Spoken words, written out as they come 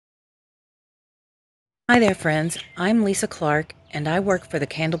Hi there, friends. I'm Lisa Clark, and I work for the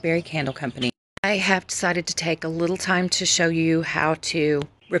Candleberry Candle Company. I have decided to take a little time to show you how to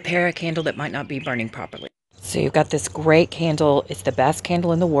repair a candle that might not be burning properly. So you've got this great candle. It's the best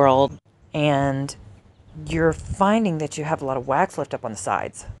candle in the world, and you're finding that you have a lot of wax left up on the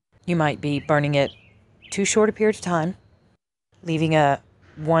sides. You might be burning it too short a period of time, leaving a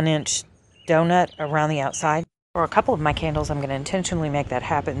 1-inch donut around the outside. For a couple of my candles, I'm going to intentionally make that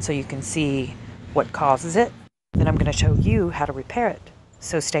happen so you can see what causes it. Then I'm going to show you how to repair it,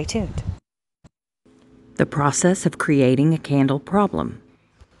 so stay tuned. The process of creating a candle problem.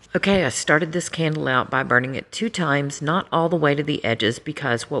 Okay, I started this candle out by burning it 2 times, not all the way to the edges,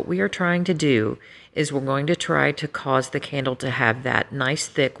 because what we are trying to do is we're going to try to cause the candle to have that nice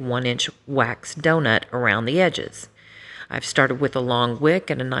thick 1-inch wax donut around the edges. I've started with a long wick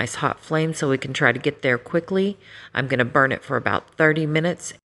and a nice hot flame so we can try to get there quickly. I'm going to burn it for about 30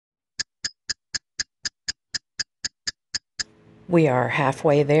 minutes. We are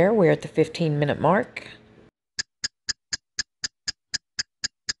halfway there. We're at the 15-minute mark.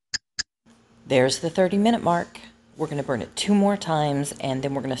 There's the 30-minute mark. We're going to burn it 2 more times, and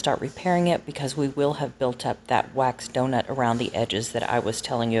then we're going to start repairing it because we will have built up that wax donut around the edges that I was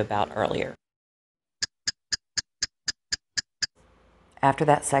telling you about earlier. After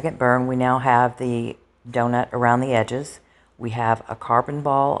that second burn, we now have the donut around the edges. We have a carbon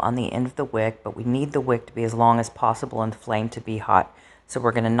ball on the end of the wick, but we need the wick to be as long as possible and the flame to be hot. So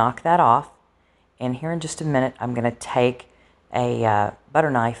we're going to knock that off. And here in just a minute, I'm going to take a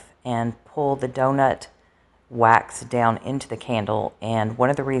butter knife and pull the donut wax down into the candle. And one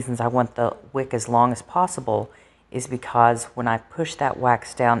of the reasons I want the wick as long as possible is because when I push that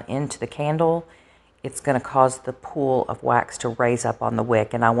wax down into the candle, it's going to cause the pool of wax to raise up on the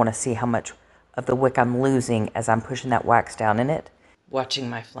wick, and I want to see how much of the wick I'm losing as I'm pushing that wax down in it. Watching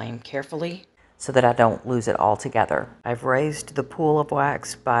my flame carefully so that I don't lose it altogether. I've raised the pool of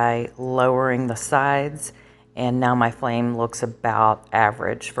wax by lowering the sides, and now my flame looks about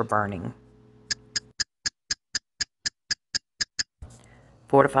average for burning.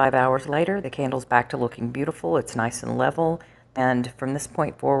 4 to 5 hours later, the candle's back to looking beautiful. It's nice and level. And from this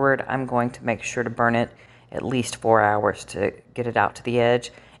point forward, I'm going to make sure to burn it at least 4 hours to get it out to the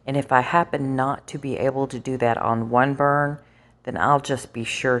edge. And if I happen not to be able to do that on one burn, then I'll just be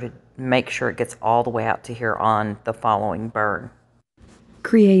sure to make sure it gets all the way out to here on the following burn.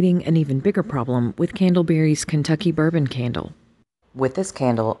 Creating an even bigger problem with Candleberry's Kentucky Bourbon Candle. With this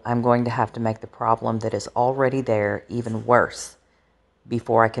candle, I'm going to have to make the problem that is already there even worse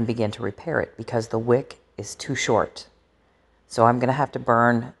before I can begin to repair it because the wick is too short. So I'm going to have to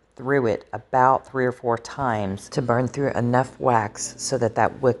burn through it about 3 or 4 times to burn through enough wax so that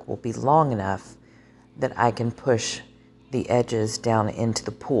that wick will be long enough that I can push the edges down into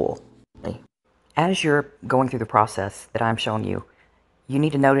the pool. As you're going through the process that I'm showing you, you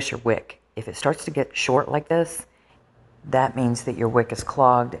need to notice your wick. If it starts to get short like this, that means that your wick is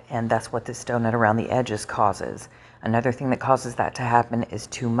clogged, and that's what this donut around the edges causes. Another thing that causes that to happen is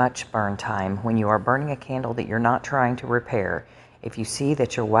too much burn time. When you are burning a candle that you're not trying to repair, if you see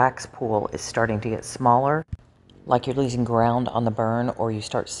that your wax pool is starting to get smaller, like you're losing ground on the burn, or you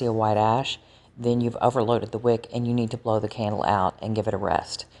start to see a white ash, then you've overloaded the wick and you need to blow the candle out and give it a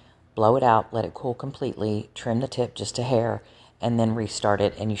rest. Blow it out, let it cool completely, trim the tip just a hair, and then restart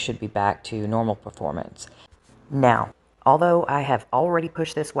it, and you should be back to normal performance. Now, although I have already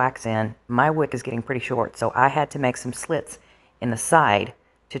pushed this wax in, my wick is getting pretty short, so I had to make some slits in the side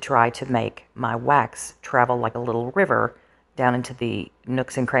to try to make my wax travel like a little river down into the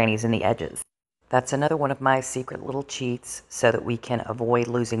nooks and crannies in the edges. That's another one of my secret little cheats so that we can avoid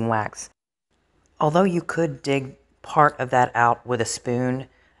losing wax. Although you could dig part of that out with a spoon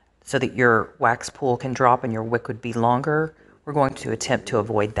so that your wax pool can drop and your wick would be longer, we're going to attempt to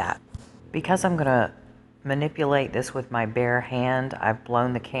avoid that. Because I'm going to manipulate this with my bare hand, I've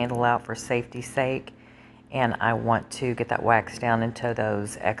blown the candle out for safety's sake, and I want to get that wax down into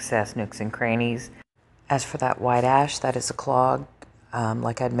those excess nooks and crannies. As for that white ash, that is a clog.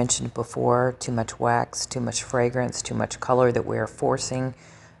 Like I'd mentioned before, too much wax, too much fragrance, too much color that we're forcing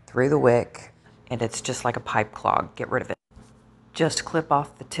through the wick, and it's just like a pipe clog. Get rid of it. Just clip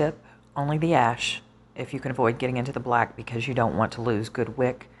off the tip, only the ash, if you can avoid getting into the black because you don't want to lose good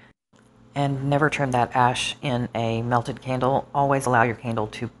wick. And never trim that ash in a melted candle. Always allow your candle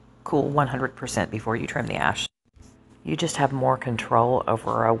to cool 100% before you trim the ash. You just have more control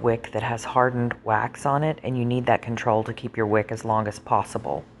over a wick that has hardened wax on it, and you need that control to keep your wick as long as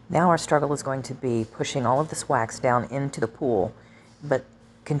possible. Now our struggle is going to be pushing all of this wax down into the pool, but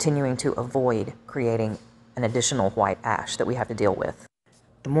continuing to avoid creating an additional white ash that we have to deal with.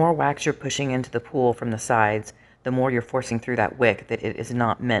 The more wax you're pushing into the pool from the sides, the more you're forcing through that wick that it is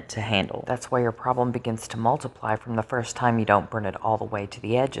not meant to handle. That's why your problem begins to multiply from the first time you don't burn it all the way to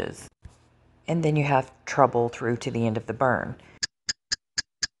the edges. And then you have trouble through to the end of the burn.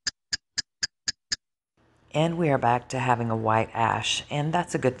 And we are back to having a white ash, and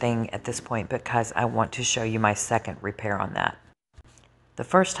that's a good thing at this point because I want to show you my second repair on that. The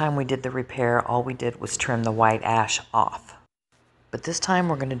first time we did the repair, all we did was trim the white ash off. But this time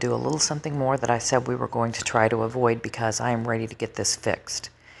we're going to do a little something more that I said we were going to try to avoid because I am ready to get this fixed.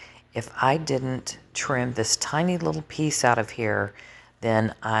 If I didn't trim this tiny little piece out of here,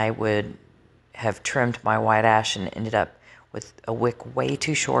 then I would have trimmed my white ash and ended up with a wick way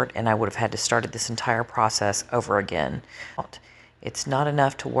too short, and I would have had to start this entire process over again. It's not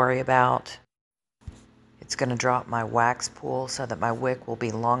enough to worry about. It's going to drop my wax pool so that my wick will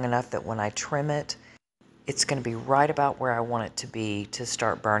be long enough that when I trim it, it's going to be right about where I want it to be to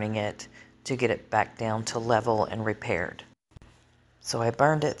start burning it, to get it back down to level and repaired. So I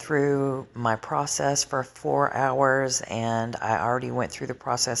burned it through my process for 4 hours, and I already went through the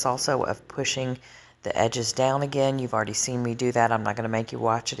process also of pushing the edges down again. You've already seen me do that. I'm not going to make you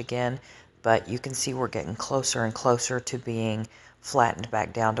watch it again, but you can see we're getting closer and closer to being flattened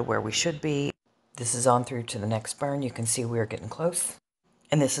back down to where we should be. This is on through to the next burn. You can see we are getting close.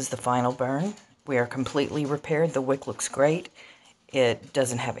 And this is the final burn. We are completely repaired. The wick looks great. It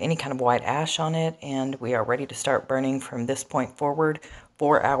doesn't have any kind of white ash on it, and we are ready to start burning from this point forward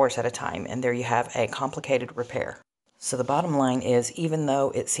 4 hours at a time. And there you have a complicated repair. So the bottom line is, even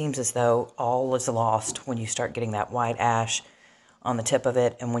though it seems as though all is lost when you start getting that white ash on the tip of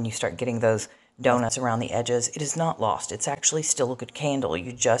it and when you start getting those donuts around the edges, it is not lost. It's actually still a good candle.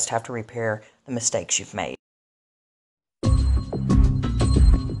 You just have to repair the mistakes you've made.